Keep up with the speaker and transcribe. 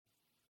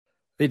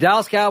The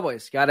Dallas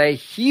Cowboys got a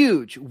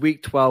huge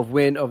Week 12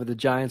 win over the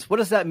Giants. What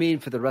does that mean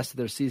for the rest of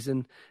their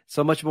season?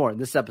 So much more in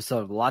this episode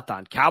of the Locked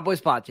On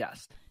Cowboys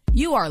podcast.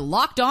 You are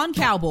Locked On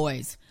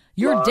Cowboys,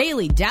 your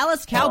daily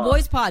Dallas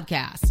Cowboys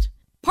podcast.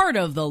 Part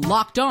of the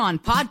Locked On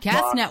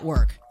Podcast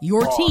Network,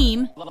 your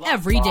team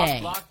every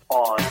day. Locked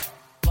On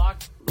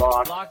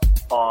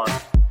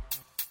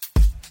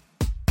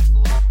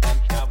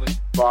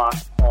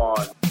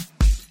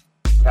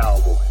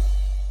Cowboys.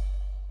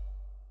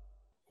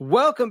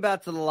 Welcome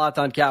back to the Locked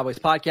On Cowboys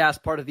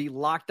podcast, part of the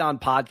Locked On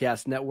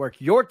Podcast Network,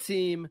 your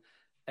team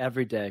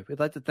every day. We'd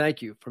like to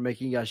thank you for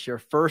making us your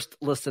first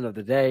listen of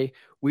the day.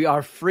 We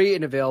are free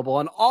and available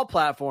on all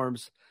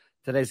platforms.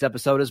 Today's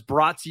episode is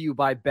brought to you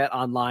by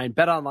BetOnline.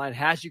 BetOnline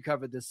has you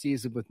covered this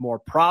season with more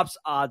props,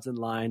 odds, and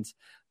lines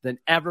than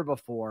ever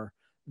before.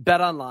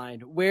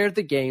 BetOnline, where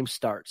the game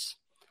starts.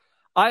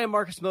 I am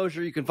Marcus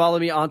Mosher. You can follow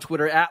me on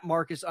Twitter at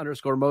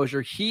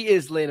Marcus_Mosher. He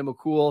is Landon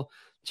McCool.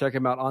 Check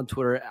him out on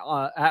Twitter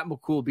at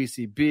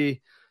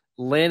McCoolBCB.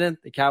 Landon,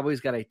 the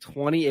Cowboys got a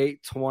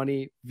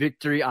 28-20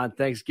 victory on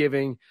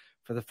Thanksgiving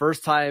for the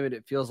first time, and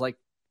it feels like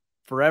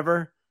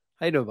forever.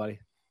 How you doing, buddy?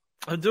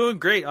 I'm doing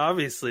great,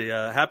 obviously.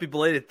 Happy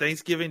belated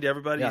Thanksgiving to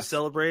everybody who's Yes.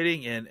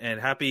 celebrating,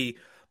 and happy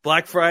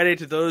Black Friday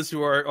to those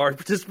who are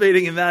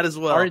participating in that as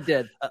well. Already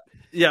did.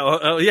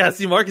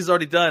 See, Mark is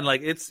already done.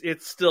 Like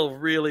it's still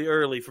really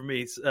early for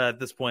me at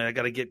this point. I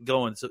got to get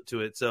going to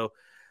it. So,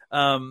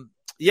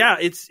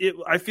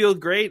 I feel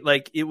great.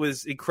 Like it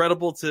was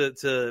incredible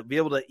to be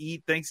able to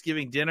eat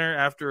Thanksgiving dinner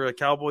after a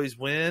Cowboys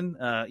win.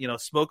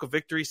 Smoke a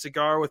victory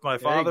cigar with my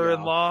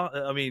father-in-law.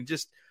 I mean,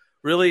 just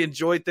really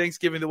enjoyed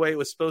Thanksgiving the way it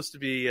was supposed to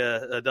be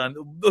done.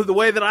 The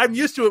way that I'm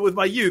used to it with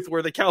my youth,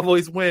 where the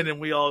Cowboys win and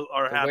we all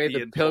are happy. The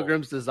way the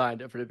Pilgrims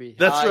designed it for it to be.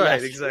 That's right,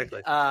 yes.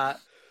 exactly. At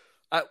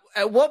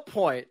what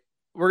point,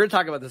 we're going to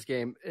talk about this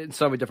game in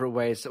so many different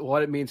ways,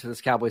 what it means for this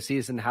Cowboys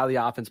season, how the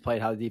offense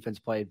played, how the defense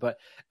played. But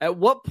at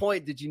what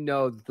point did you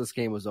know that this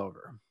game was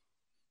over?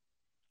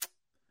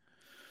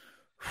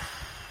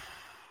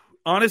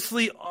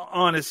 Honestly,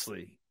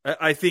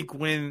 I think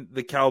when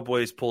the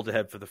Cowboys pulled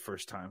ahead for the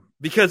first time,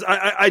 because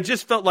I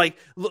just felt like,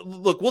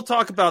 look, we'll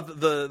talk about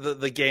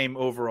the game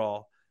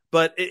overall,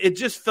 but it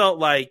just felt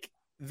like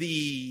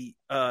the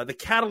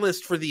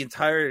catalyst for the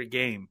entire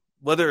game,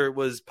 whether it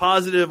was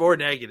positive or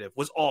negative,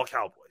 was all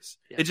Cowboys.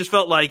 Yeah. It just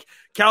felt like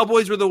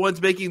Cowboys were the ones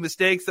making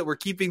mistakes that were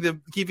keeping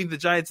the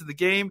Giants in the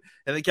game,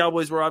 and the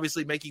Cowboys were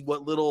obviously making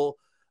what little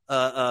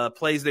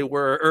plays they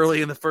were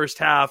early in the first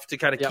half to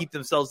kind of keep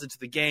themselves into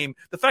the game.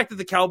 The fact that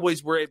the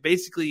Cowboys were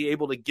basically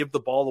able to give the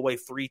ball away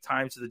 3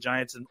 times to the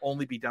Giants and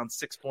only be down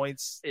 6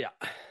 points. Yeah.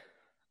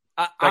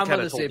 I'm on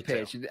the same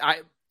page.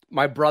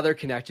 My brother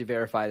can actually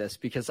verify this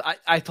because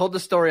I told the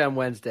story on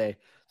Wednesday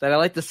that I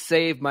like to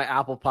save my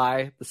apple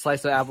pie, the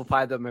slice of apple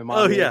pie that my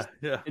mom made,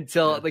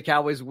 until the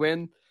Cowboys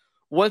win.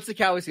 Once the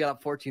Cowboys got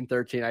up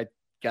 14-13, I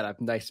got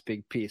a nice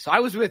big piece. So I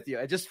was with you.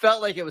 I just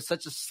felt like it was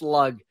such a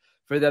slug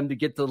for them to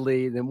get the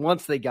lead. And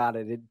once they got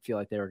it, it didn't feel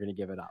like they were going to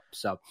give it up.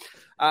 So,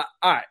 all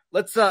right,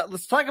 let's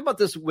talk about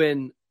this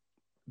win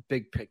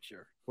big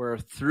picture. We're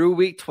through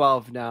Week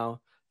 12 now.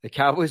 The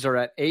Cowboys are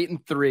at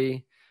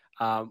 8-3.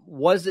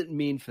 What does it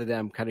mean for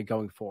them kind of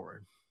going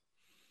forward?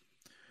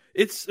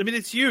 It's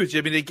huge.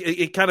 I mean,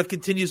 it kind of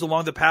continues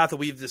along the path that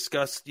we've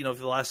discussed, for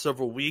the last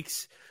several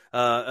weeks.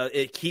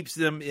 It keeps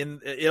them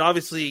in. It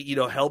obviously,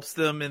 helps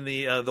them in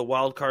the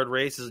wild card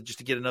race just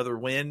to get another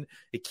win.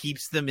 It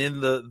keeps them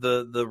in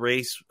the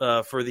race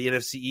for the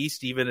NFC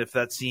East, even if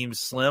that seems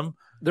slim.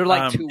 They're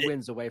like 2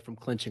 wins away from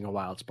clinching a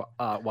wild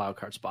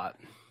card spot.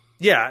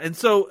 Yeah, and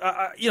so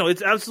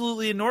it's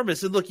absolutely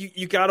enormous. And look,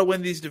 you got to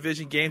win these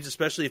division games,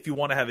 especially if you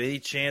want to have any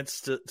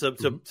chance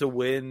to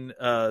win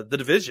the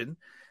division.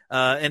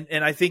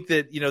 And I think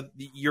that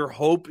your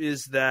hope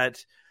is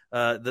that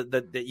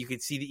that you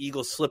could see the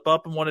Eagles slip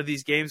up in one of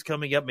these games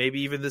coming up,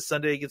 maybe even this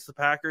Sunday against the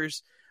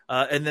Packers,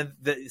 and then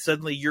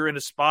suddenly you're in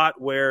a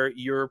spot where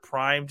you're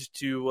primed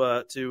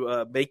to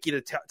make it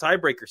a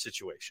tiebreaker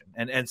situation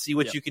and see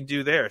what you can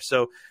do there.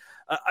 So.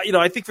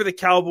 I think for the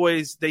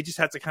Cowboys, they just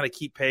have to kind of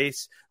keep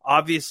pace.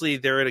 Obviously,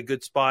 they're in a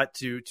good spot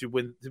to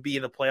win, to be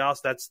in the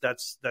playoffs.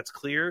 That's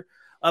clear.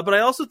 But I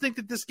also think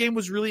that this game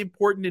was really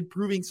important in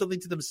proving something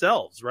to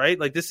themselves, right?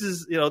 Like this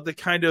is, the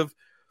kind of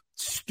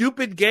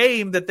stupid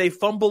game that they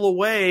fumble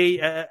away,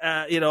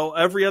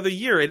 every other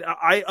year. And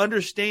I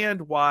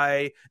understand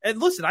why. And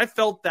listen, I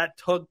felt that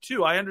tug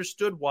too. I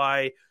understood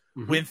why.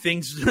 When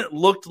things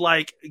looked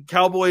like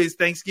Cowboys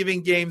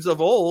Thanksgiving games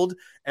of old,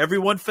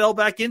 everyone fell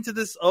back into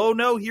this, oh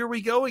no, here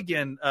we go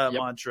again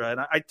mantra. And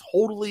I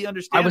totally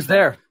understand. I was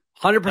there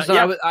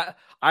 100%.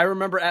 I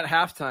remember at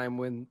halftime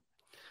when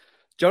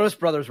Jonas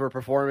Brothers were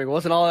performing,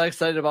 wasn't all that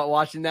excited about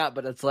watching that,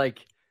 but it's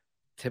like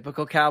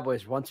typical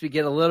Cowboys. Once we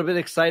get a little bit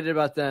excited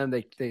about them,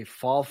 they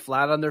fall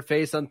flat on their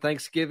face on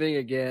Thanksgiving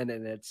again.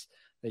 And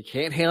they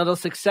can't handle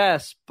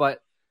success,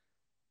 but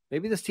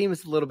maybe this team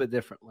is a little bit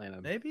different,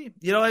 Landon. Maybe.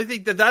 I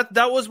think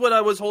that was what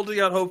I was holding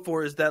out hope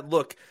for, is that,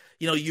 look,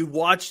 you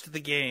watched the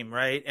game,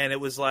 right? And it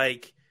was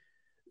like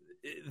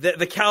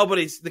the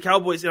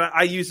Cowboys, and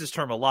I use this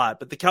term a lot,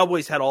 but the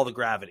Cowboys had all the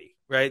gravity,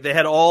 right? They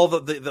had all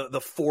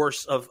the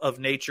force of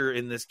nature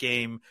in this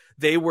game.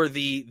 They were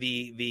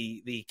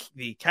the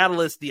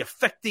catalyst, the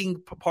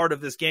affecting part of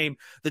this game.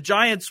 The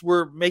Giants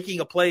were making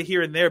a play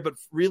here and there, but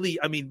really,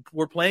 I mean,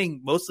 we're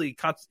playing mostly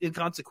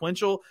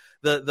inconsequential.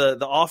 The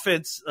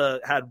offense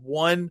had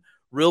one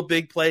real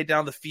big play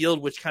down the field,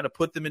 which kind of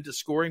put them into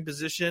scoring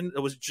position. It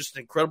was just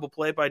an incredible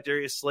play by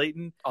Darius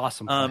Slayton.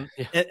 Awesome.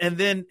 Yeah. And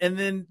then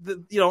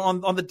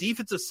on the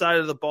defensive side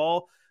of the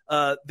ball,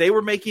 they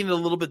were making it a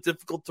little bit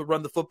difficult to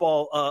run the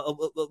football,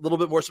 a little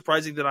bit more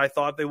surprising than I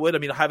thought they would. I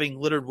mean, having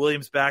Leonard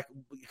Williams back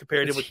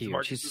compared to with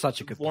huge. He's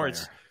such a good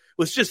Lawrence player.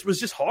 was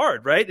just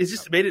hard, right? It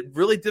just made it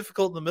really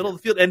difficult in the middle of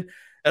the field. And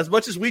as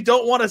much as we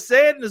don't want to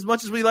say it, and as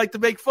much as we like to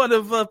make fun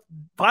of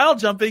pile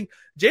jumping,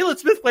 Jalen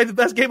Smith played the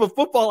best game of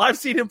football I've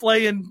seen him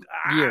play in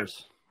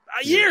years.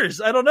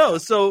 I don't know.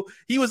 So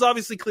he was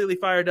obviously clearly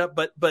fired up,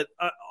 but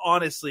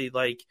honestly,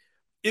 like,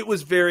 it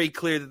was very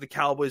clear that the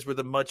Cowboys were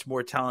the much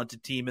more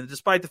talented team. And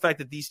despite the fact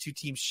that these two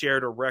teams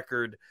shared a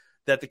record,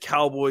 that the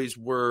Cowboys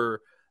were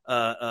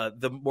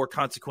the more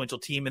consequential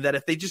team, and that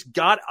if they just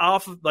got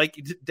off,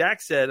 like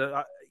Dak said,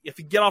 if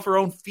you get off our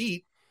own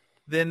feet,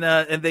 then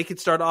and they could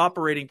start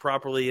operating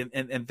properly,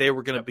 and they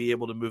were going to be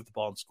able to move the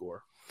ball and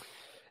score.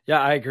 Yeah,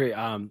 I agree.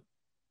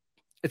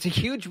 It's a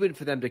huge win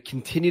for them to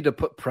continue to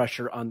put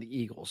pressure on the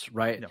Eagles,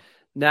 right? Yeah.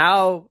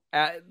 Now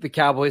the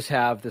Cowboys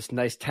have this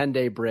nice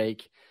 10-day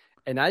break,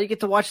 and now you get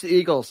to watch the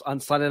Eagles on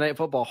Sunday Night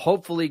Football,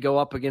 hopefully go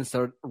up against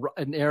an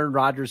Aaron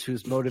Rodgers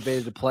who's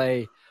motivated to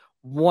play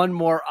one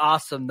more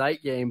awesome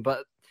night game.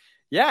 But,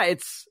 yeah,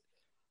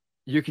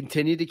 you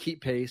continue to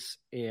keep pace,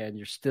 and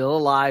you're still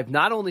alive,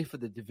 not only for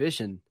the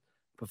division,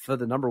 but for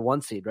the number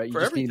one seed, right? You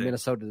just need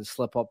Minnesota to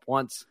slip up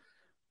once.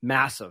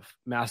 Massive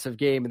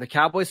game. And the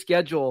Cowboys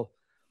schedule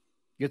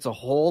gets a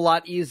whole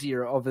lot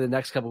easier over the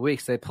next couple of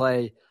weeks. They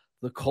play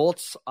the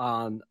Colts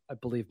on, I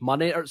believe,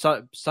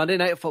 Sunday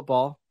Night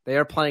Football. They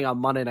are playing on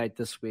Monday night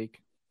this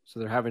week, so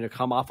they're having to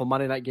come off a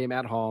Monday night game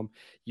at home.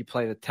 You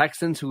play the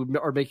Texans, who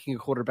are making a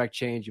quarterback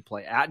change. You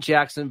play at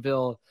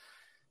Jacksonville.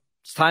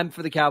 It's time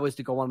for the Cowboys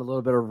to go on a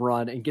little bit of a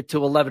run and get to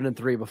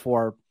 11-3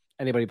 before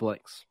anybody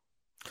blinks.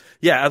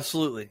 Yeah,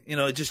 absolutely.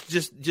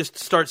 Just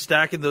start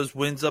stacking those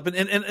wins up,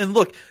 and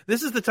look,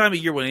 this is the time of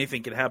year when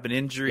anything can happen.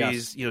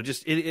 Injuries,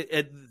 yes.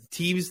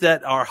 Teams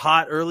that are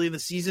hot early in the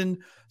season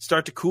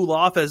start to cool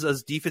off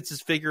as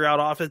defenses figure out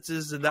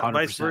offenses, and that 100%.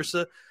 Vice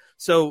versa.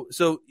 So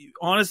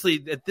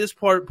honestly, at this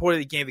point of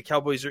the game, the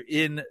Cowboys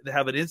they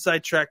have an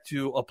inside track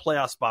to a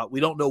playoff spot. We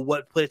don't know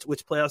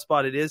which playoff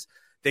spot it is.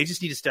 They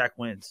just need to stack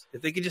wins.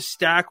 If they can just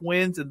stack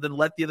wins and then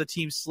let the other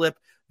team slip,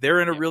 they're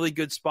in a really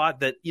good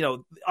spot. That,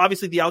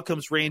 obviously the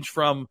outcomes range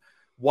from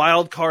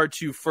wild card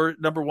to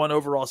number one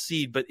overall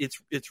seed, but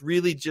it's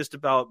really just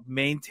about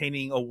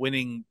maintaining a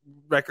winning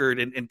record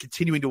and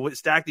continuing to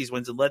stack these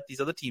wins and let these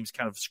other teams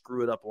kind of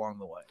screw it up along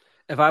the way.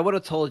 If I would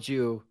have told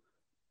you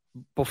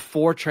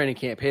before training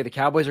camp, hey, the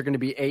Cowboys are going to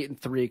be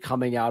 8-3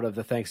 coming out of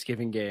the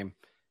Thanksgiving game,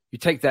 you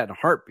take that in a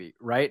heartbeat,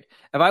 right?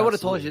 If I would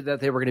have told you that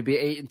they were going to be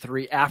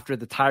 8-3 after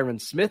the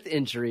Tyron Smith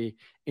injury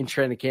in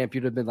training camp,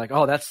 you'd have been like,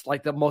 oh, that's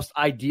like the most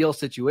ideal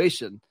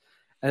situation.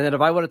 And then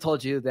if I would have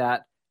told you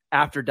that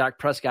after Dak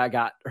Prescott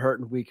got hurt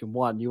in week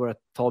 1, you would have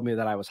told me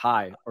that I was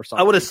high or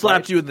something. I would have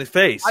slapped you in the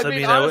face. I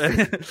mean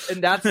honestly,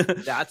 and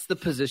that's the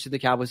position the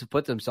Cowboys have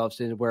put themselves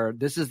in, where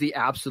this is the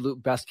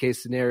absolute best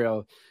case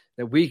scenario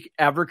that we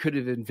ever could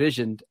have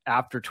envisioned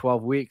after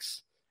 12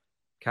 weeks.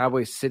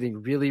 Cowboys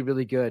sitting really,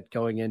 really good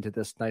going into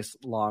this nice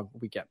long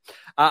weekend.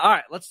 All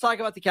right, let's talk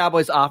about the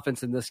Cowboys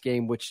offense in this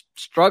game, which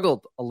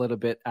struggled a little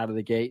bit out of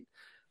the gate.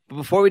 But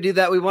before we do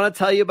that, we want to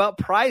tell you about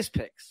Prize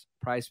Picks.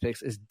 Prize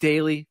Picks is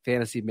daily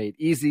fantasy made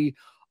easy.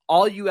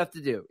 All you have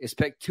to do is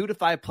pick 2 to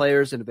 5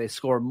 players, and if they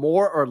score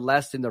more or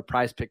less than their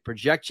Prize Pick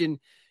projection,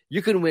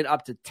 you can win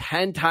up to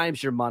 10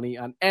 times your money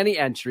on any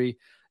entry.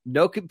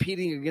 No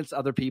competing against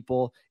other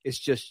people. It's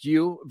just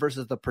you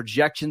versus the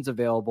projections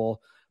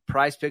available.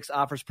 Prize Picks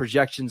offers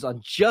projections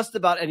on just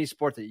about any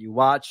sport that you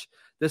watch.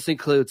 This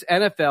includes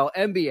NFL,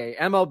 NBA,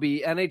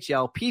 MLB,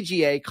 NHL,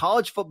 PGA,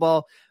 college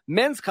football,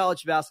 men's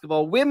college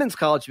basketball, women's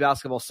college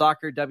basketball,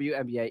 soccer,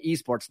 WNBA,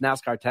 esports,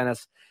 NASCAR,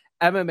 tennis,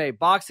 MMA,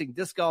 boxing,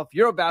 disc golf,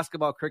 Euro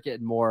basketball, cricket,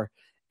 and more.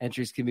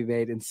 Entries can be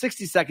made in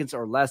 60 seconds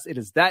or less. It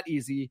is that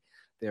easy.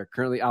 They are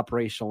currently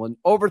operational in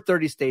over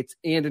 30 states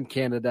and in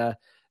Canada.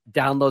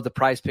 Download the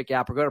Prize Pick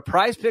app or go to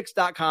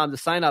prizepicks.com to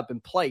sign up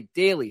and play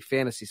daily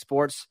fantasy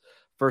sports.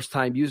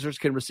 First-time users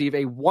can receive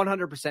a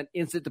 100%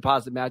 instant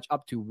deposit match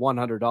up to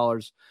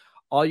 $100.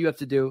 All you have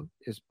to do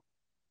is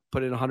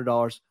put in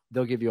 $100.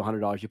 They'll give you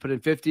 $100. You put in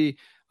 $50,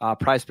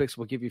 Prize Picks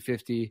will give you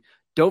 $50.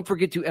 Don't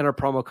forget to enter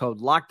promo code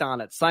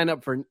LOCKEDON at sign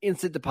up for an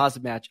instant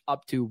deposit match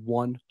up to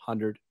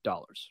 $100.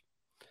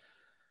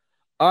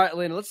 All right,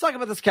 Lena, let's talk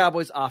about this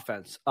Cowboys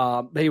offense.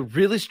 They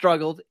really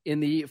struggled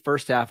in the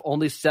first half,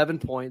 only 7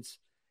 points.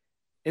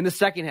 In the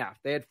second half,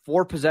 they had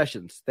 4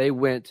 possessions. They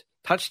went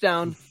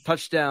touchdown,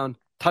 touchdown,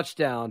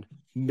 touchdown,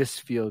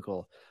 missed field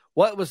goal.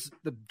 What was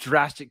the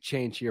drastic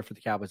change here for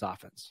the Cowboys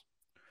offense?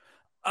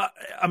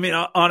 I mean,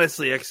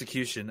 honestly,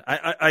 execution.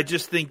 I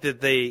just think that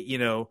they,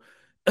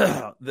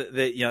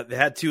 they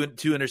had two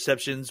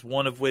interceptions,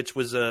 one of which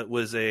was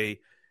a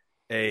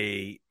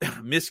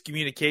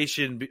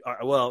miscommunication.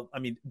 Well, I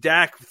mean,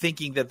 Dak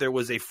thinking that there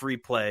was a free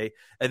play,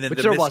 and then Which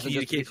the there wasn't,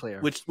 just to be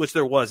clear. which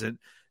there wasn't,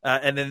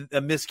 and then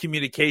a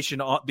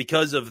miscommunication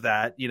because of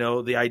that.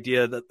 The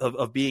idea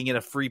of being in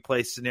a free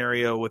play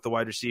scenario with the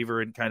wide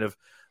receiver and kind of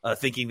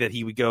thinking that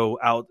he would go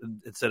out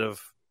instead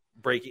of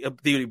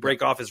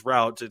break off his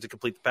route to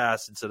complete the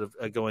pass instead of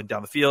going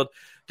down the field.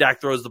 Dak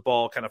throws the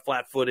ball kind of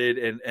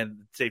flat-footed,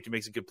 and safety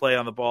makes a good play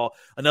on the ball.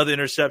 Another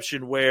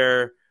interception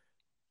where,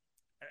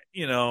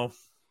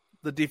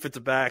 the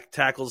defensive back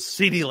tackles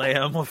CeeDee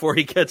Lamb before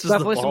he catches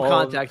Definitely the ball. Some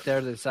contact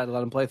there. They decided to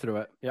let him play through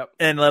it. Yep.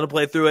 And let him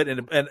play through it.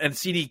 And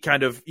CeeDee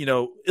kind of,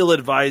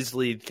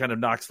 ill-advisedly kind of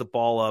knocks the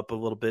ball up a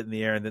little bit in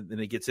the air, and then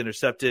it gets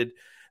intercepted.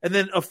 And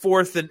then a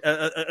fourth and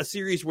a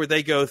series where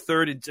they go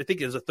third and I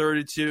think it was a 3rd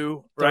and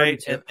 2,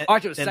 right? Actually,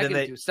 it was second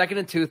and 2. 2nd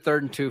and 2, 3rd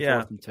and 2,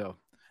 4th and 2.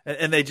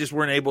 And they just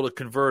weren't able to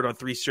convert on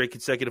 3 straight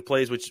consecutive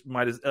plays, which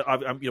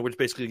which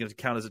basically going to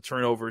count as a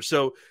turnover.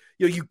 So,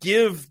 you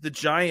give the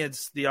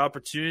Giants the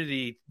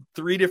opportunity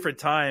 3 different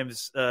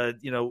times,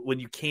 when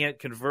you can't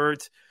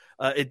convert.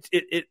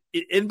 It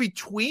in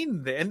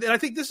between and I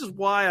think this is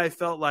why I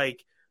felt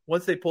like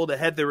once they pulled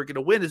ahead, they were going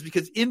to win, is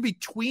because in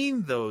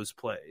between those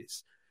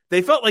plays,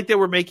 they felt like they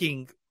were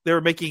making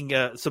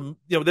some,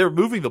 they were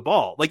moving the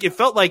ball. Like it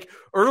felt like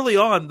early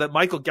on that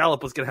Michael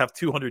Gallup was going to have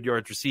 200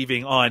 yards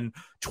receiving on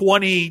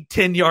 20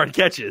 10-yard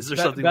catches or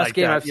something like that. Best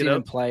game I've seen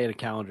him play in a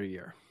calendar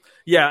year.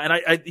 Yeah,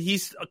 and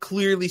he's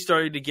clearly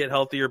starting to get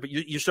healthier, but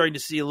you're starting to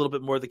see a little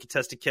bit more of the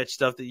contested catch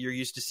stuff that you're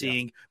used to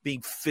seeing,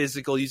 being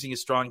physical, using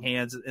his strong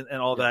hands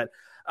and all that.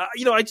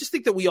 I just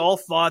think that we all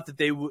thought that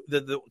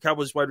the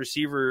Cowboys wide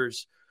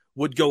receivers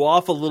would go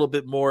off a little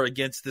bit more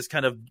against this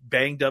kind of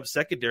banged up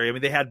secondary. I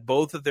mean, they had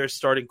both of their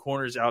starting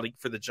corners out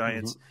for the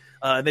Giants,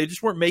 and they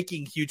just weren't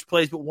making huge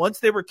plays. But once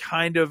they were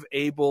kind of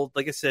able,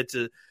 like I said,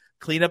 to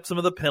clean up some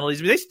of the penalties,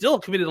 I mean, they still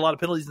committed a lot of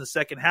penalties in the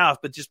second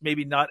half, but just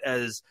maybe not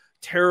as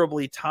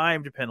terribly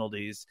timed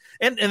penalties.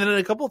 And then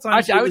a couple of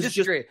times, actually, I would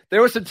disagree.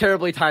 There were some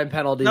terribly timed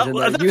penalties in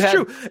there. That's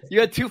true. You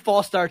had 2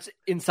 false starts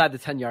inside the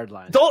 10-yard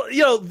line.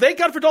 Thank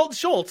God for Dalton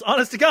Schultz,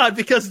 honest to God,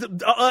 because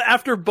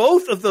after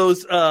both of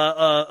those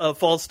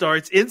false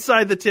starts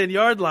inside the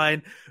 10-yard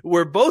line,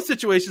 where both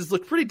situations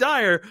look pretty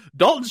dire,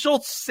 Dalton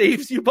Schultz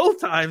saves you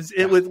both times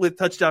with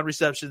touchdown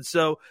receptions.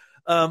 So,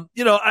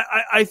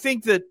 I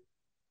think that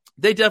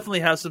they definitely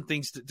have some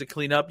things to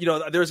clean up.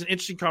 There's an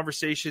interesting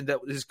conversation that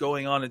is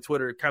going on in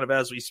Twitter kind of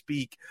as we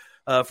speak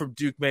from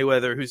Duke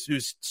Mayweather,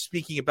 who's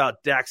speaking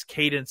about Dak's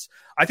cadence.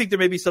 I think there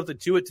may be something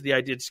to it, to the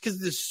idea, just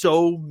because there's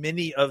so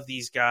many of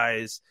these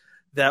guys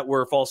that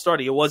were false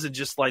starting. It wasn't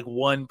just like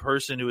one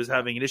person who was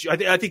having an issue.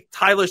 I think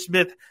Tyler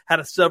Smith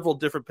had several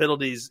different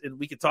penalties, and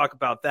we could talk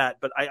about that.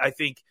 But I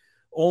think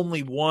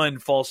only one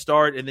false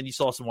start, and then you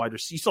saw some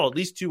you saw at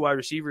least 2 wide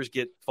receivers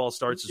get false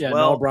starts as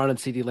well. Noah Brown and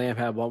CeeDee Lamb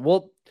had one.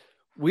 Well,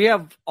 we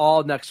have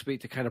all next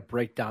week to kind of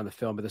break down the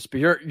film of this, but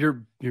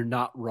you're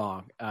not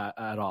wrong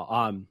at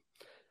all.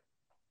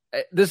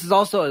 This is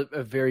also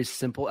a very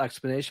simple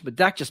explanation, but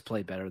Dak just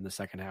played better in the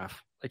second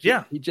half.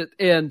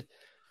 And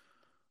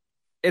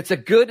it's a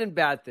good and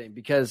bad thing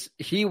because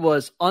he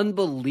was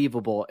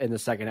unbelievable in the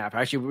second half.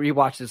 I actually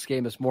rewatched this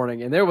game this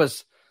morning, and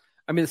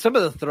some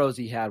of the throws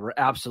he had were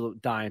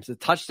absolute dimes. The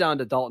touchdown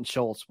to Dalton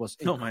Schultz was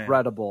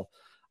incredible.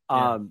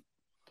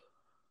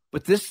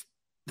 But this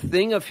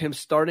thing of him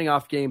starting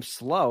off games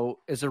slow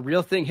is a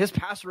real thing. His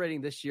passer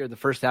rating this year, the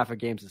first half of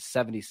games, is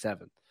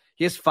 77.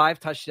 He has 5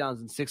 touchdowns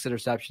and 6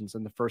 interceptions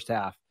in the first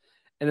half.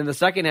 And in the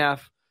second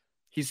half,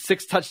 he's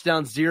 6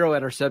 touchdowns, 0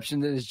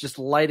 interceptions, and is just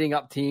lighting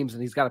up teams,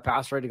 and he's got a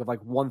passer rating of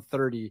like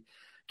 130.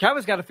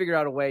 Cowboys got to figure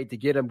out a way to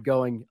get him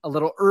going a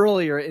little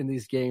earlier in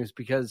these games,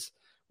 because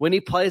when he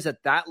plays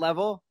at that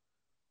level,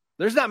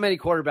 there's not many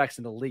quarterbacks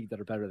in the league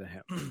that are better than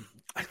him.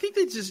 I think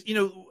they just,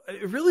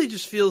 it really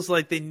just feels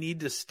like they need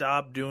to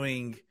stop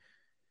doing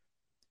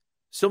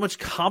so much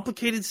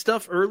complicated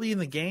stuff early in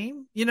the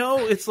game.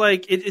 It's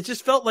like, it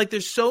just felt like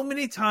there's so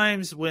many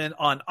times when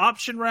on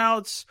option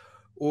routes,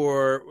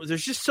 or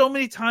there's just so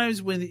many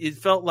times when it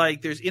felt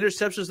like there's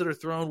interceptions that are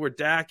thrown where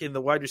Dak and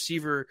the wide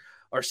receiver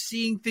are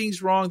seeing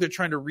things wrong. They're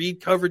trying to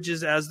read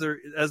coverages as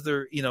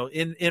they're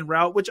in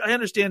route, which I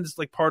understand is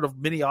like part of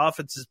many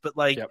offenses, but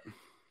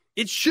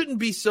it shouldn't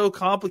be so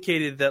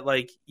complicated that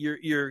like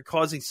you're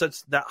causing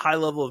that high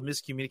level of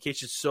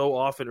miscommunication so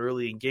often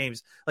early in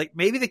games. Like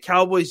maybe the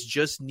Cowboys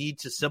just need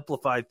to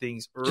simplify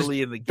things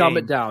early in the game. Dumb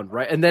it down,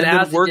 right? And then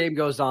as the game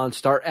goes on,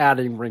 start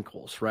adding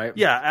wrinkles, right?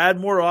 Yeah, add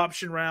more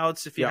option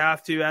routes if you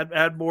have to.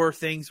 Add more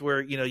things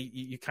where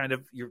you kind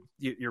of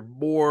you're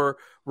more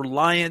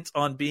reliant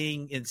on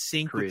being in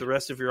sync with the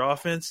rest of your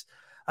offense.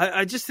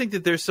 I just think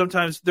that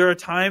there are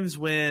times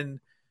when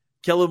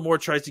Kellen Moore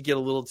tries to get a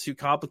little too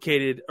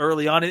complicated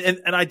early on.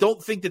 And I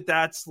don't think that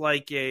that's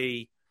like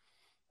I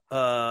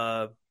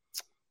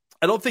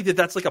don't think that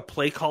that's like a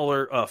play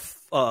caller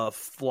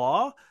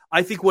flaw.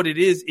 I think what it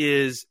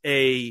is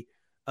a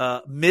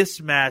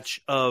mismatch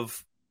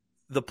of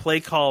the play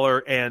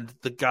caller and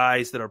the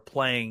guys that are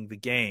playing the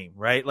game,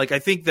 right? Like I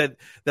think that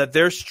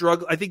they're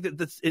struggling. I think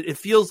that it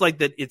feels like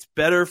that it's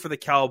better for the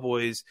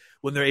Cowboys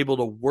when they're able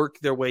to work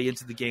their way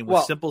into the game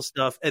with simple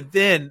stuff, and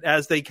then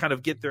as they kind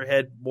of get their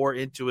head more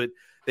into it,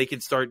 they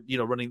can start,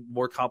 running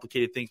more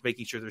complicated things,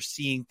 making sure they're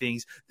seeing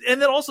things,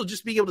 and then also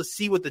just being able to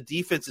see what the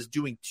defense is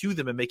doing to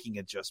them and making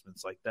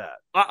adjustments like that.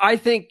 I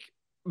think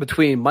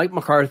between Mike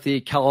McCarthy,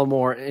 Kellen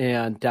Moore,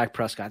 and Dak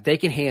Prescott, they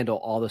can handle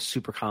all the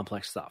super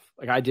complex stuff.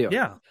 Like I do.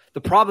 Yeah.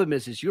 The problem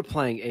is you're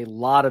playing a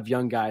lot of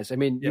young guys. I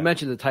mean, you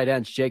mentioned the tight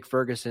ends, Jake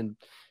Ferguson,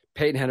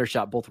 Peyton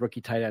Hendershot, both rookie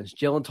tight ends.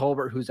 Jalen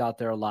Tolbert, who's out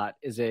there a lot,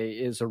 is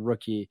a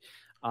rookie.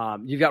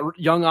 You've got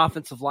young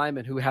offensive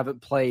linemen who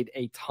haven't played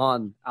a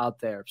ton out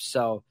there.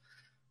 So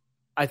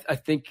I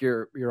think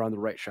you're on the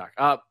right track.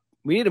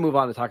 We need to move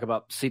on to talk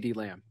about CeeDee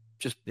Lamb,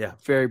 just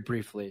very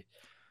briefly.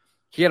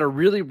 He had a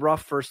really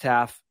rough first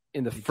half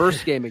in the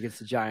first game against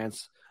the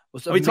Giants.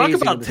 We talk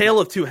about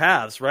tale of two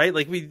halves, right?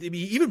 Like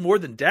even more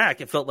than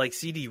Dak, it felt like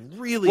CD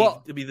really.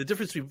 The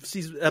difference between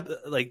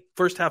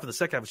first half and the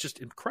second half was just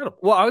incredible.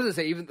 Well, I was going to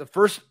say even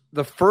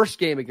the first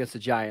game against the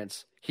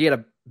Giants, he had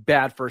a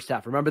bad first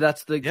half. Remember,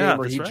 that's the game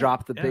where he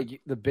dropped the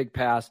big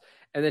pass,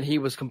 and then he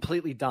was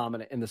completely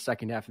dominant in the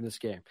second half in this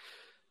game.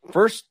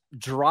 First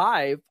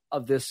drive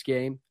of this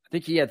game, I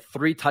think he had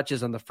 3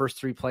 touches on the first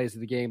 3 plays of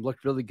the game.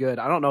 Looked really good.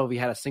 I don't know if he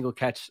had a single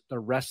catch the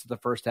rest of the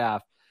first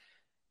half.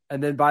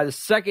 And then by the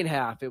second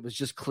half, it was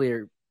just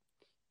clear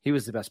he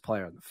was the best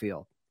player on the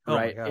field,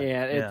 right?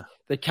 And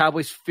the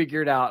Cowboys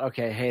figured out,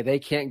 okay, hey, they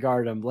can't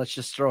guard him. Let's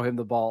just throw him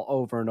the ball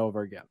over and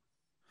over again.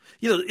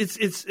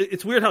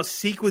 It's weird how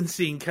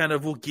sequencing kind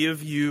of will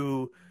give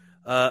you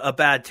a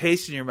bad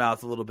taste in your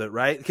mouth a little bit,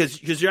 right?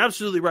 Because you're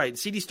absolutely right.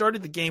 CD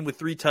started the game with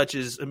 3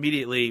 touches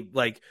immediately,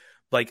 like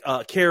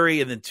carry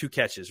and then 2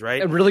 catches,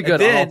 right? And really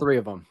good on all 3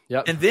 of them.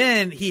 Yep. And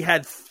then he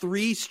had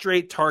 3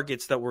 straight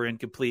targets that were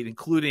incomplete,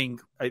 including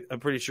I'm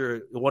pretty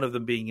sure one of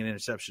them being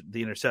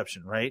the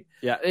interception, right?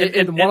 Yeah.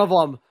 And one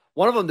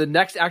of them, the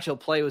next actual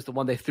play was the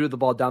one they threw the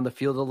ball down the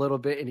field a little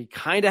bit, and he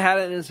kind of had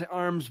it in his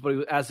arms,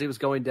 but as he was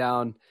going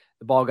down,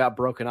 the ball got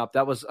broken up.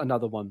 That was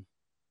another one.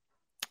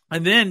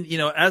 And then,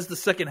 as the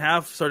second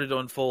half started to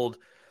unfold,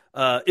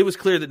 it was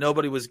clear that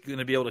nobody was going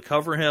to be able to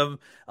cover him,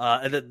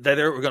 and that they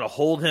were going to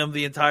hold him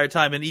the entire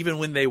time. And even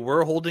when they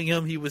were holding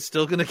him, he was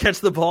still going to catch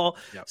the ball.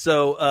 Yep.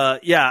 So,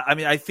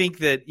 I think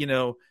that,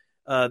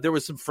 there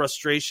was some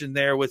frustration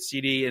there with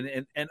CD.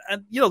 And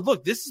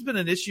look, this has been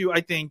an issue,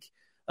 I think.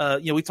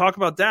 We talk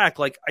about Dak.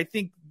 Like, I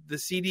think the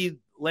CD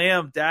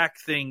Lamb Dak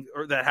thing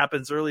that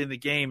happens early in the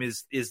game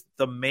is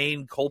the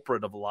main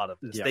culprit of a lot of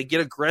this. Yep. They get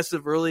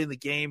aggressive early in the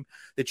game.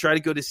 They try to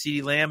go to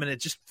CD Lamb, and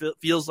it just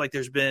feels like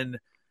there's been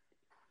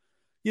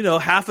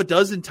half a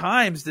dozen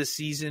times this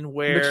season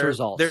where mixed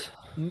results.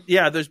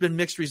 There's been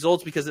mixed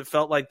results because it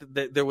felt like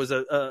there was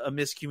a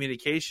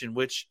miscommunication,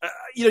 which,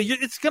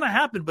 it's going to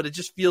happen, but it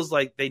just feels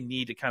like they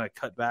need to kind of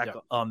cut back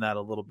on that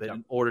a little bit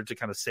in order to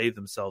kind of save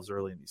themselves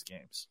early in these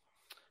games.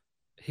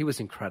 He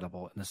was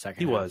incredible in the second half.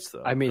 He was,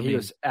 though. I mean, he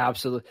was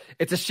absolutely –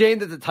 it's a shame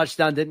that the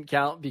touchdown didn't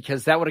count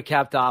because that would have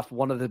capped off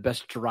one of the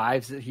best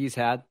drives that he's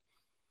had.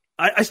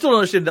 I still don't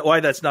understand why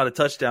that's not a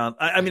touchdown.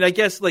 I mean, I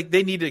guess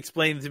they need to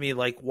explain to me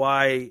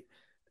why –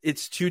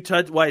 it's 2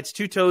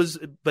 toes,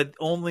 but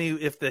only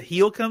if the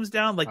heel comes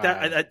down like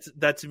that.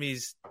 That to me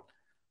is,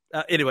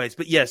 anyways.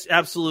 But yes,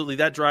 absolutely,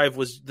 that drive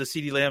was the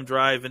CeeDee Lamb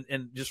drive,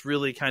 and just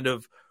really kind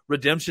of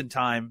redemption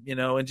time,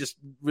 and just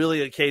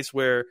really a case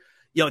where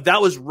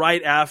that was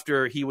right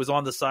after he was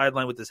on the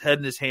sideline with his head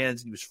in his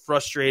hands and he was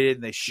frustrated,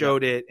 and they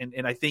showed it,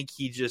 and I think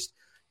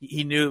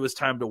he knew it was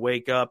time to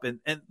wake up.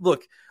 And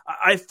look,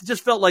 I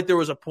just felt like there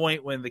was a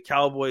point when the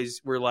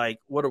Cowboys were like,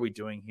 what are we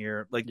doing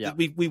here?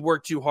 We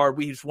worked too hard.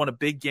 We just won a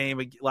big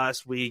game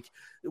last week.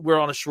 We're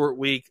on a short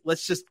week.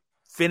 Let's just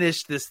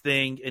finish this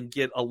thing and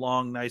get a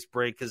long, nice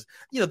break. Cause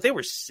they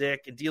were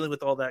sick and dealing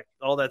with all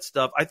that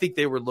stuff. I think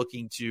they were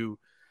looking to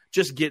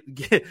just kick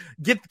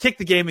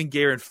the game in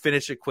gear and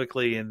finish it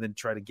quickly and then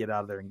try to get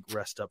out of there and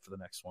rest up for the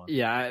next one.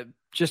 Yeah.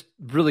 Just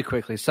really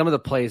quickly, some of the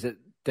plays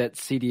that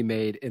CD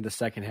made in the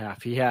second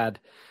half. He had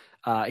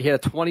a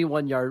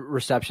 21-yard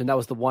reception. That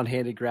was the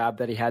one-handed grab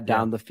that he had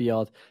down the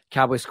field.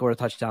 Cowboys scored a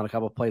touchdown a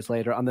couple of plays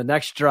later. On the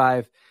next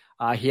drive,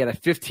 he had a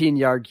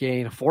 15-yard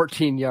gain, a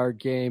 14-yard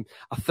gain,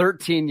 a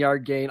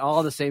 13-yard gain, all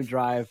on the same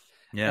drive.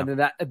 Yeah.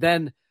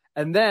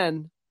 And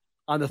then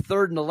on the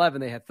 3rd and 11,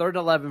 they had 3rd and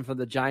 11 from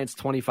the Giants'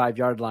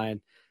 25-yard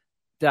line.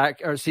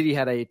 CD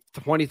had a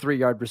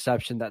 23-yard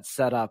reception that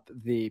set up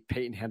the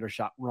Peyton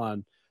Hendershot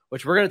run,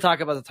 which we're going to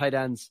talk about the tight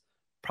ends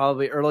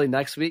probably early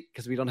next week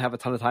because we don't have a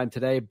ton of time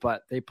today,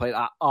 but they played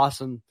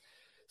awesome.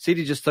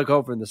 CD just took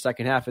over in the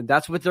second half, and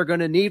that's what they're going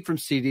to need from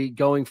CD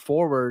going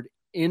forward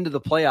into the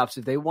playoffs.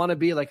 If they want to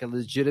be like a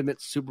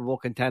legitimate Super Bowl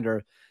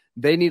contender,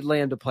 they need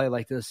Lamb to play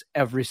like this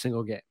every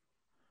single game.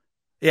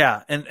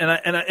 Yeah, and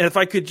if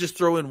I could just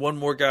throw in one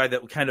more guy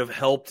that kind of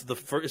helped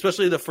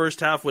especially the first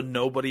half when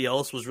nobody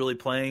else was really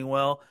playing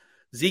well,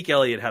 Zeke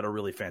Elliott had a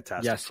really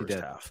fantastic first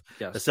half.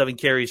 Yes. 7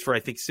 carries for, I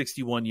think,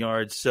 61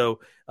 yards. So,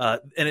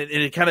 and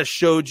it kind of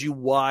showed you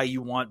why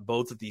you want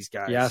both of these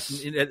guys. Yes.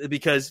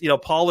 Because,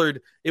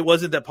 Pollard, it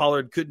wasn't that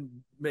Pollard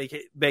couldn't make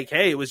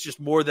hay. It was just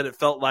more that it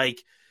felt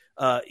like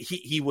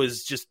he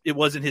was just, it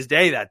wasn't his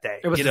day that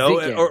day. It was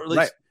or at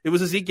least it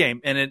was a Zeke game.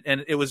 And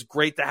it was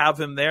great to have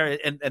him there.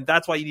 And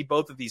that's why you need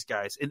both of these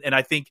guys. And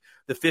I think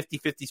the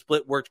 50-50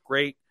 split worked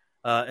great.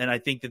 And I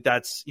think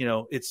that's,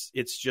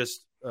 it's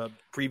just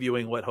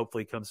previewing what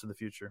hopefully comes in the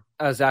future.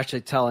 I was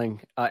actually telling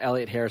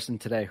Elliot Harrison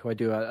today, who I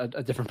do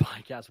a different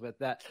podcast with,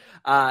 that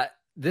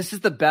this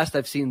is the best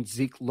I've seen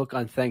Zeke look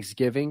on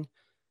Thanksgiving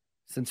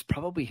since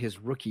probably his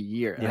rookie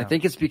year. And I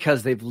think it's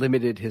because they've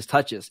limited his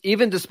touches.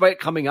 Even despite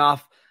coming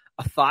off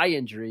a thigh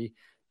injury,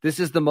 this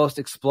is the most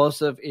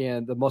explosive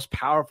and the most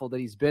powerful that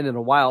he's been in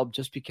a while,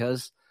 just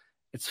because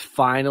it's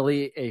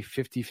finally a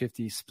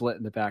 50-50 split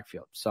in the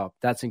backfield. So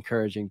that's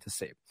encouraging to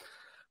see.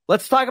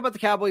 Let's talk about the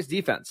Cowboys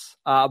defense.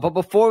 But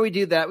before we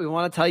do that, we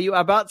want to tell you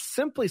about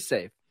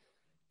SimpliSafe.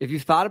 If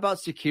you've thought about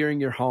securing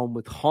your home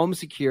with home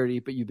security,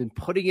 but you've been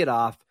putting it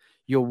off,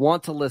 you'll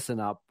want to listen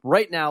up.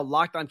 Right now,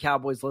 Locked On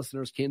Cowboys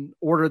listeners can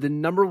order the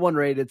 #1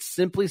 rated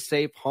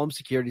SimpliSafe home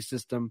security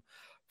system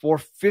for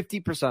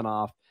 50%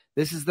 off.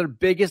 This is their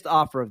biggest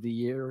offer of the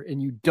year,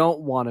 and you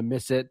don't want to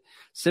miss it.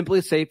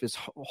 SimpliSafe is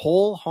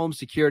whole home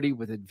security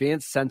with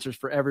advanced sensors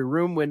for every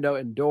room, window,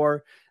 and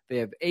door. They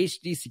have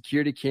HD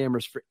security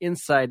cameras for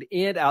inside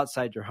and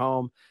outside your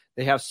home.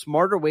 They have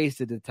smarter ways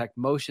to detect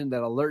motion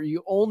that alert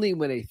you only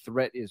when a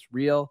threat is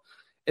real.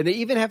 And they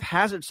even have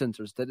hazard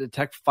sensors that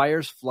detect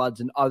fires, floods,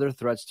 and other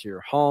threats to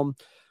your home.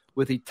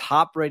 With the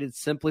top-rated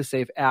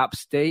SimpliSafe app,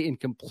 stay in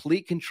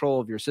complete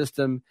control of your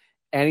system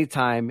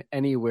anytime,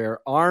 anywhere.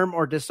 Arm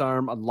or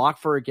disarm, unlock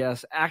for a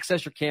guest,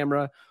 access your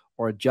camera,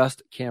 or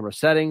adjust camera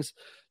settings.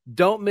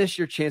 Don't miss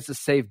your chance to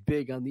save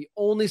big on the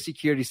only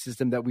security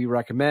system that we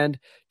recommend.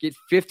 Get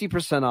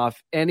 50%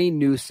 off any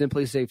new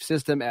SimpliSafe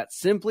system at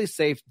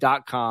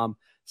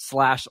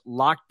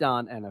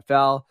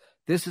simplisafe.com/LockedOnNFL.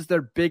 This is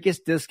their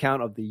biggest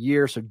discount of the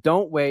year, so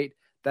don't wait.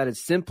 That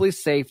is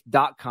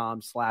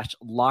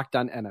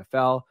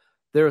simplisafe.com/LockedOnNFL.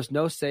 There is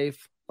no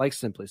safe like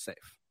SimpliSafe.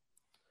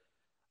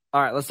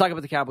 All right, let's talk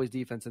about the Cowboys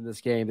defense in this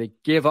game. They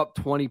gave up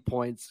 20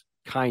 points.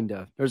 Kind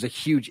of. There's a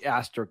huge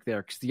asterisk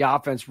there because the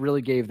offense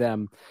really gave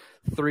them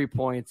 3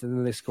 points, and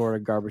then they scored a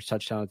garbage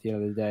touchdown at the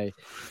end of the day.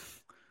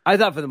 I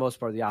thought for the most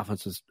part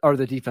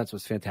the defense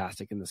was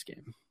fantastic in this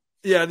game.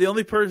 Yeah, the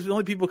only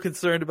people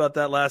concerned about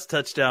that last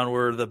touchdown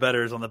were the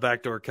bettors on the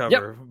backdoor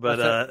cover. Yep,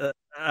 but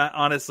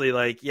honestly,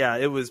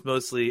 it was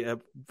mostly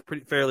a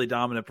fairly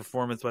dominant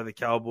performance by the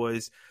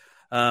Cowboys.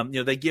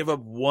 They give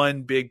up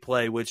one big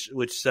play, which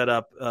set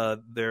up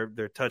their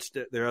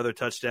other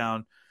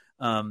touchdown.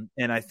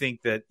 And I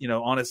think that,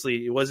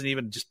 honestly, it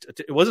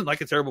wasn't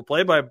like a terrible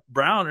play by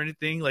Brown or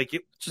anything. Like,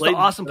 it just an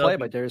awesome play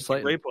by Darius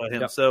Slayton. Great by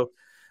him. Yep. So,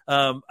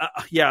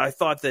 I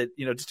thought that,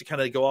 just to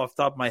kind of go off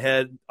the top of my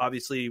head,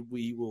 obviously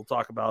we will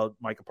talk about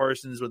Micah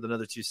Parsons with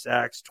another 2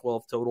 sacks,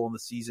 12 total in the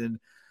season.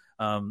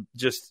 A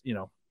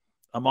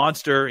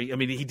monster. I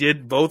mean, he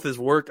did both his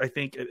work, I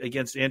think,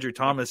 against Andrew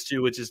Thomas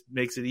too, which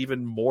makes it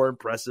even more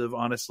impressive,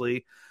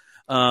 honestly.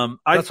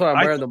 That's why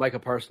I'm wearing the Micah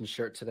Parsons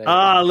shirt today.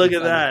 Look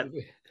at that.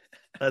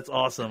 That's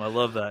awesome. I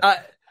love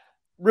that.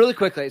 Really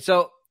quickly.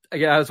 So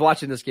again, I was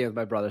watching this game with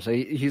my brother, so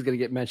he's going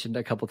to get mentioned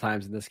a couple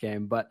times in this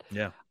game, but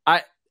yeah,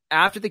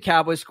 after the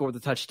Cowboys scored the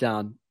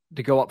touchdown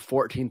to go up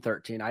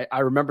 14-13, I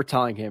remember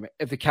telling him,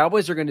 if the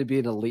Cowboys are going to be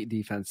an elite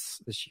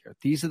defense this year,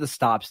 these are the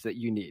stops that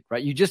you need,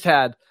 right? You just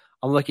had,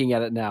 I'm looking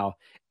at it now,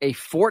 a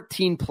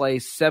 14-play,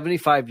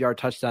 75-yard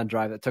touchdown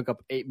drive that took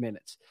up 8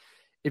 minutes.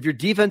 If your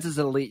defense is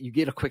elite, you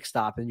get a quick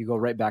stop and you go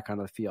right back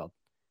onto the field.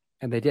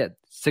 And they did.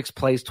 6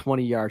 plays,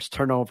 20 yards,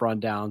 turnover on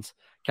downs.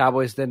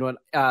 Cowboys then went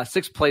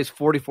 6 plays,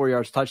 44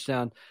 yards,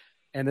 touchdown.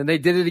 And then they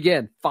did it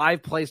again.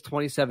 5 plays,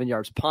 27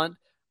 yards, punt.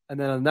 And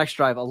then on the next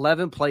drive,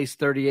 11 plays,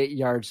 38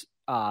 yards,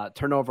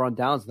 turnover on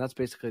downs. And that's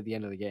basically the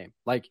end of the game.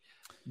 Like,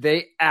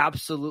 they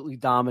absolutely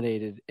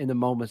dominated in the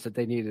moments that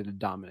they needed to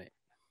dominate.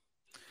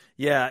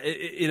 Yeah,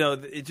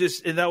 it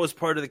just, and that was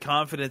part of the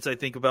confidence, I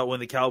think, about when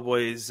the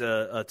Cowboys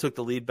took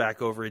the lead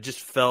back over. It just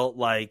felt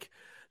like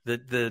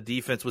the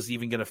defense was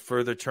even going to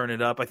further turn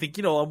it up. I think,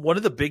 one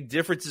of the big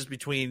differences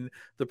between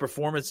the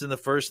performance in the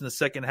first and the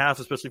second half,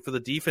 especially for the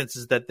defense,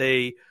 is that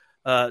they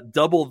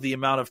doubled the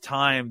amount of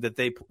time that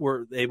they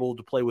were able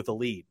to play with a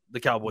lead. The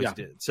Cowboys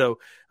did. So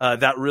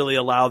that really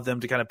allowed them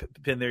to kind of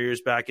pin their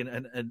ears back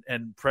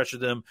and pressure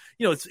them.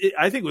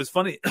 I think it was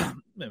funny,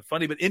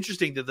 but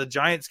interesting that the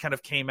Giants kind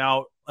of came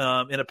out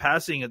in a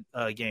passing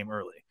game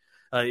early.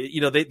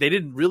 They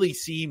didn't really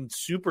seem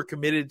super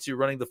committed to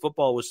running the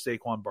football with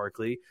Saquon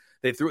Barkley.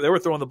 They were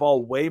throwing the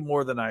ball way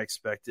more than I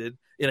expected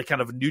in a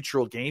kind of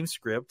neutral game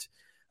script.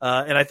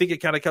 And I think it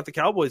kind of caught the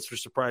Cowboys for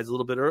surprise a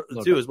little bit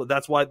too.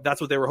 That's what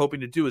they were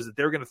hoping to do, is that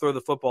they were going to throw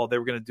the football. They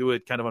were going to do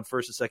it kind of on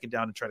first and second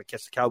down and try to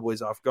catch the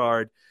Cowboys off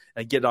guard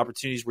and get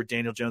opportunities where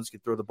Daniel Jones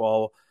could throw the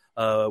ball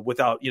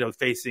without,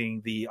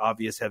 facing the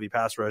obvious heavy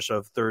pass rush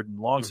of third and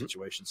long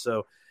situations.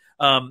 So,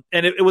 And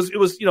it was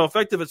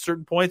effective at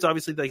certain points.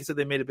 Obviously, like I said,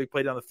 they made a big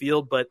play down the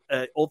field, but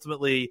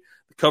ultimately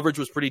the coverage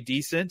was pretty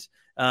decent.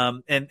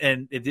 And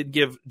it didn't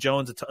give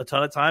Jones a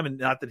ton of time, and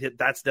not that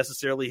that's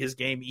necessarily his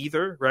game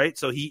either, right?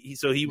 So he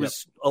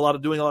was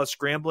doing a lot of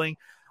scrambling.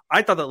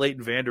 I thought that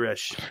Leighton Vander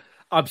Esch.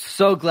 I'm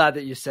so glad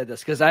that you said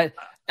this, because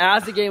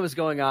as the game was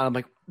going on, I'm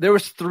like, there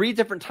was 3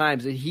 different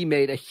times that he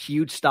made a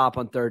huge stop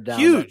on third down.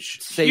 Huge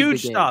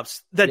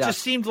stops that just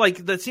seemed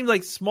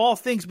like small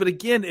things. But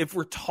again, if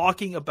we're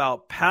talking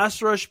about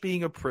pass rush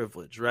being a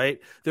privilege, right?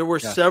 There were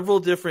several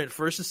different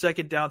first and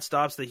second down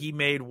stops that he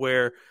made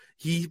where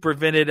he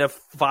prevented a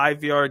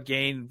 5-yard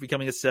gain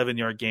becoming a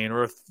 7-yard gain,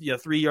 or a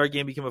 3-yard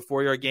gain becoming a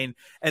 4-yard gain.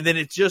 And then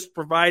it just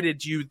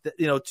provided you,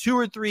 2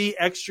 or 3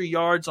 extra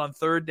yards on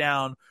third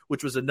down,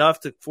 which was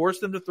enough to force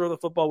them to throw the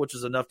football, which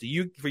was enough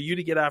for you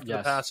to get after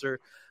the passer.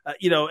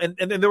 And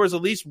then there was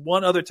at least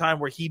one other time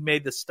where he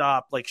made the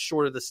stop, like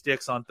short of the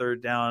sticks on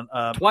third down.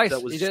 Twice.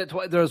 He did it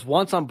twice. There was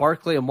once on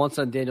Barkley and once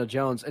on Daniel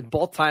Jones. And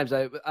both times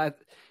when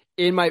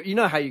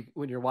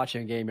you're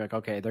watching a game, you're like,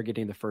 okay, they're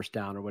getting the first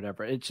down or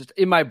whatever. It's just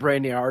in my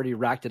brain, I already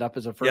racked it up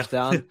as a first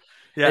down.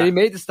 And he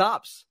made the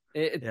stops.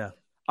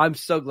 I'm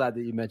so glad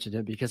that you mentioned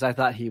him, because I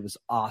thought he was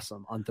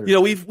awesome on Thursday.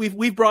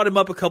 We've brought him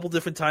up a couple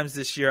different times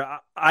this year.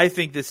 I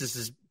think this is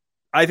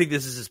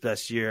his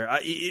best year.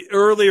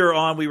 Earlier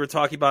on, we were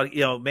talking about,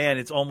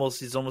 he's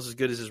almost as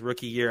good as his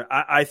rookie year.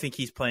 I think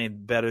he's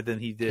playing better than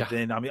he did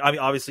then. I mean,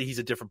 obviously he's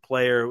a different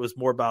player. It was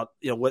more about,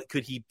 what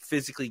could he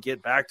physically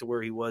get back to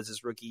where he was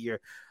his rookie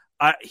year.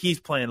 He's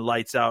playing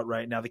lights out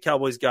right now. The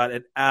Cowboys got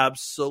an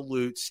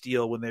absolute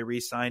steal when they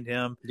re-signed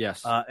him.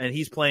 Yes. And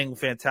he's playing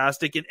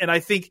fantastic. And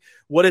I think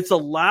what it's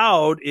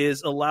allowed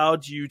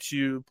you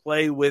to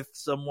play with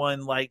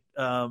someone like,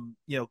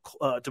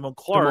 Damone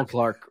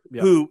Clark,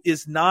 who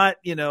is not,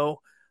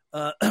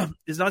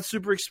 is not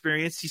super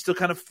experienced. He's still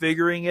kind of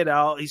figuring it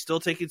out. He's still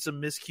taking some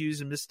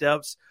miscues and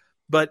missteps,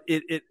 but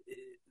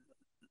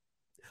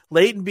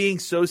Leighton being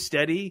so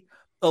steady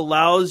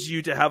allows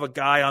you to have a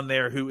guy on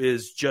there who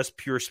is just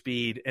pure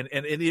speed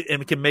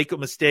and can make a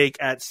mistake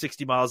at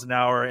 60 miles an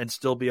hour and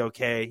still be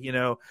okay,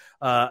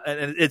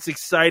 and it's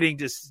exciting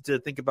to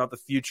think about the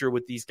future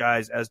with these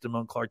guys as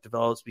Damone Clark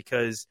develops,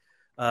 because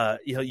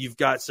you've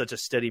got such a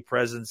steady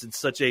presence and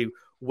such a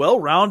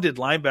well-rounded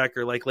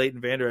linebacker like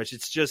Leighton Vander Esch.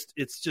 It's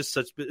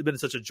been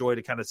such a joy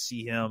to kind of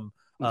see him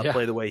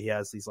play the way he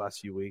has these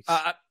last few weeks.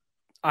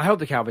 I hope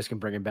the Cowboys can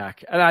bring him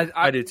back. And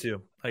I do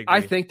too.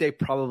 I think they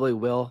probably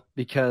will,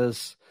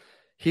 because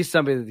he's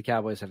somebody that the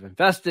Cowboys have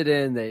invested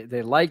in.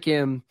 They like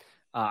him.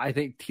 I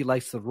think he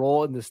likes the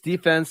role in this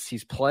defense.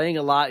 He's playing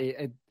a lot.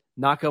 And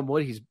knock on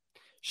wood, he's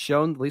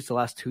shown at least the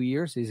last 2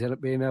 years he's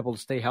been able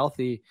to stay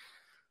healthy.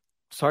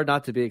 It's hard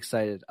not to be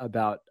excited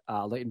about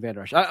Leighton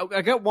Vander Esch.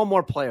 I got one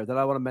more player that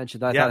I want to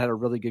mention that I thought had a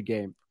really good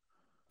game.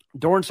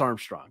 Dorrance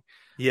Armstrong.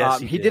 Yes,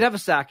 he did have a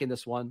sack in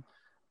this one,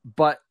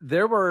 but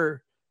there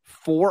were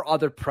 4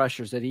 other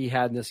pressures that he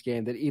had in this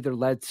game that either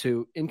led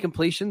to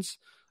incompletions.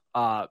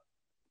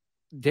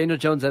 Daniel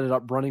Jones ended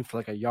up running for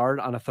like a yard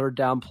on a third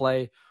down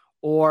play,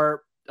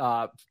 or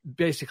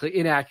basically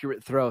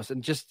inaccurate throws.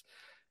 And just,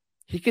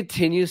 he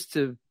continues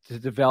to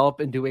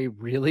develop into a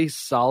really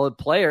solid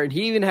player. And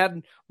he even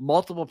had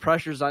multiple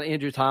pressures on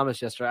Andrew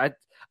Thomas yesterday.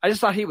 I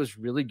just thought he was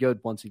really good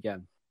once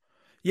again.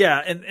 Yeah.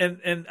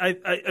 And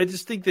I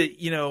just think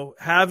that,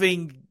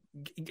 having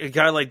a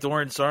guy like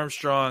Dorrance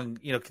Armstrong,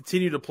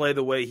 continue to play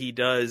the way he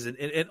does,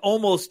 and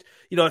almost,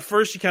 at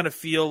first you kind of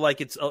feel like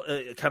it's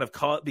kind of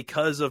caught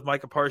because of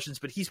Micah Parsons,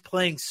 but he's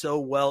playing so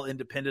well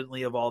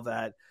independently of all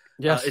that.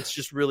 Yes, it's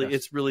just really,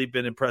 it's really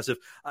been impressive.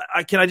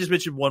 Can I just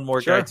mention one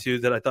more guy too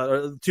that I thought,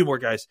 or 2 more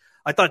guys?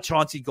 I thought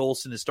Chauncey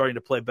Golston is starting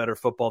to play better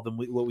football than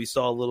what we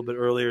saw a little bit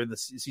earlier in the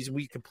season.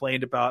 We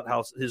complained about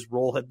how his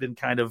role had been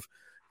kind of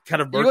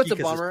murky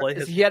because his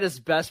play he had his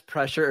best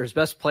pressure or his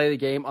best play of the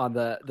game on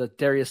the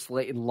Darius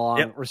Slayton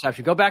long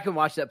reception. Go back and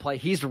watch that play.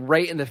 He's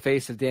right in the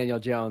face of Daniel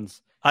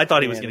Jones. I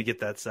thought he was going to get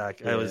that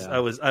sack. Yeah. I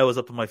was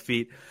up on my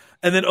feet.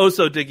 And then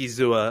Oso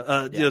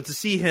Digizua, to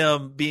see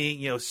him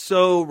being,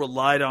 so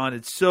relied on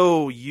and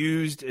so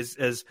used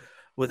as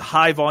with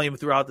high volume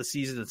throughout the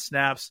season and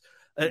snaps,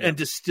 and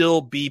to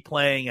still be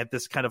playing at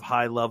this kind of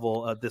high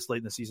level this late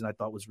in the season, I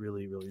thought was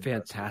really, really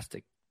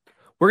fantastic.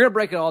 Impressive. We're going to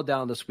break it all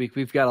down this week.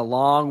 We've got a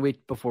long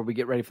week before we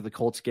get ready for the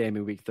Colts game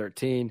in week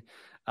 13.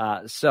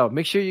 So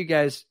make sure you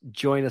guys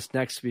join us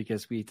next week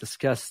as we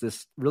discuss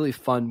this really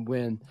fun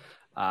win.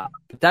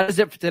 But that is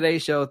it for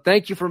today's show.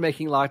 Thank you for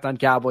making Locked On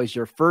Cowboys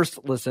your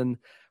first listen.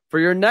 For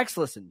your next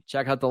listen,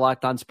 check out the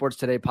Locked On Sports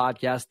Today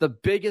podcast, the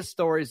biggest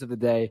stories of the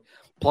day,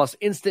 plus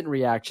instant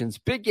reactions,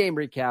 big game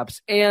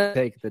recaps, and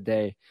take of the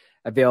day.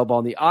 Available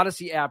on the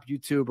Odyssey app,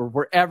 YouTube, or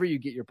wherever you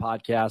get your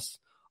podcasts.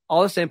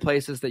 All the same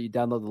places that you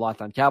download the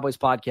Locked On Cowboys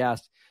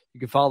podcast. You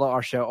can follow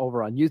our show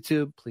over on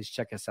YouTube. Please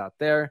check us out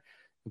there.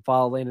 You can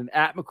follow Landon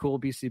at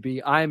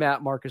McCoolBCB. I'm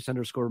at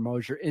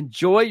Marcus_Mosher.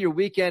 Enjoy your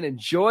weekend.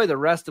 Enjoy the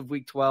rest of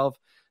week 12.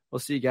 We'll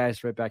see you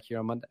guys right back here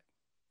on Monday.